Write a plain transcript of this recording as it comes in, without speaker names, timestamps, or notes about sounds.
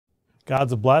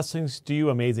God's blessings to you,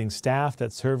 amazing staff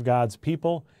that serve God's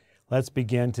people. Let's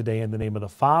begin today in the name of the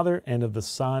Father, and of the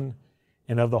Son,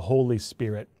 and of the Holy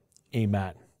Spirit.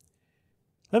 Amen.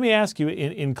 Let me ask you,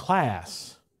 in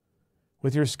class,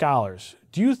 with your scholars,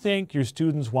 do you think your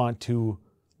students want to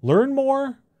learn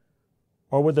more,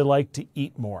 or would they like to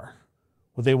eat more?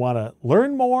 Would they want to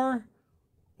learn more,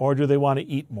 or do they want to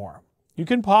eat more? You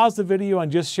can pause the video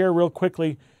and just share real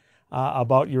quickly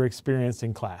about your experience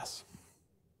in class.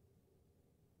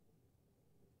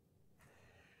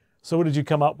 So what did you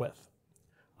come up with?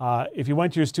 If you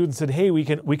went to your students and said, hey, we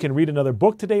can read another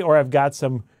book today, or I've got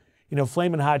some,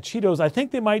 Flamin' Hot Cheetos, I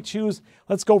think they might choose,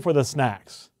 let's go for the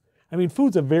snacks. I mean,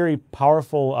 food's a very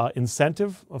powerful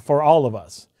incentive for all of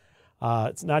us.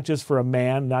 It's not just for a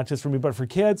man, not just for me, but for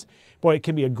kids. Boy, it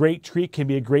can be a great treat, can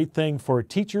be a great thing for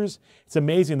teachers. It's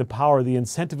amazing the power of the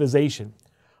incentivization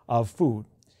of food.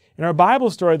 In our Bible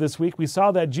story this week, we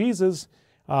saw that Jesus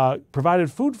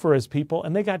provided food for his people,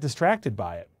 and they got distracted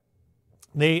by it.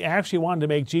 They actually wanted to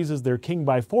make Jesus their king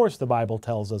by force, the Bible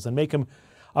tells us, and make him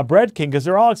a bread king, because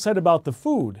they're all excited about the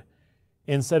food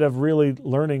instead of really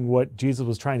learning what Jesus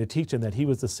was trying to teach them, that he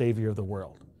was the Savior of the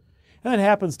world. And that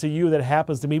happens to you, that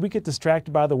happens to me. We get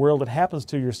distracted by the world. It happens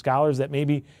to your scholars, that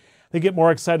maybe they get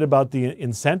more excited about the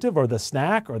incentive or the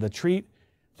snack or the treat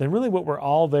than really what we're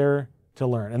all there to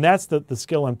learn. And that's the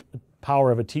skill and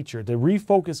power of a teacher, to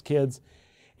refocus kids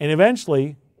and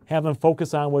eventually have them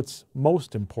focus on what's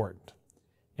most important.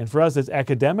 And for us, it's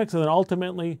academics, and then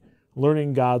ultimately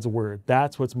learning God's word.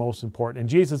 That's what's most important. And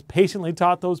Jesus patiently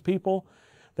taught those people,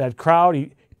 that crowd.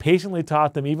 He patiently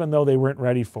taught them even though they weren't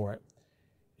ready for it.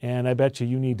 And I bet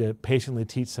you need to patiently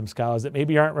teach some scholars that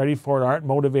maybe aren't ready for it, aren't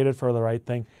motivated for the right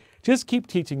thing. Just keep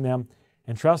teaching them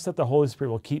and trust that the Holy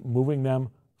Spirit will keep moving them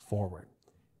forward.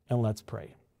 And let's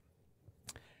pray.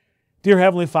 Dear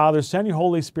Heavenly Father, send your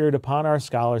Holy Spirit upon our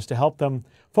scholars to help them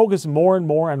focus more and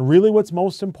more on really what's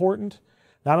most important.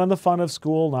 Not on the fun of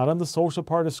school, not on the social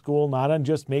part of school, not on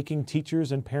just making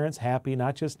teachers and parents happy,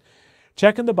 not just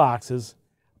checking the boxes,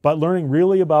 but learning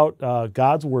really about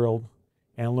God's world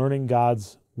and learning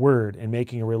God's word and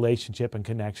making a relationship and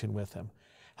connection with him.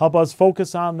 Help us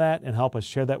focus on that and help us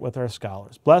share that with our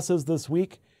scholars. Bless us this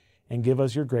week and give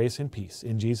us your grace and peace.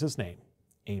 In Jesus' name,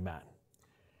 amen.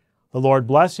 The Lord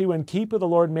bless you and keep you. The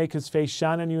Lord make his face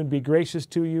shine on you and be gracious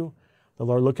to you. The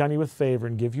Lord look on you with favor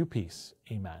and give you peace.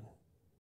 Amen.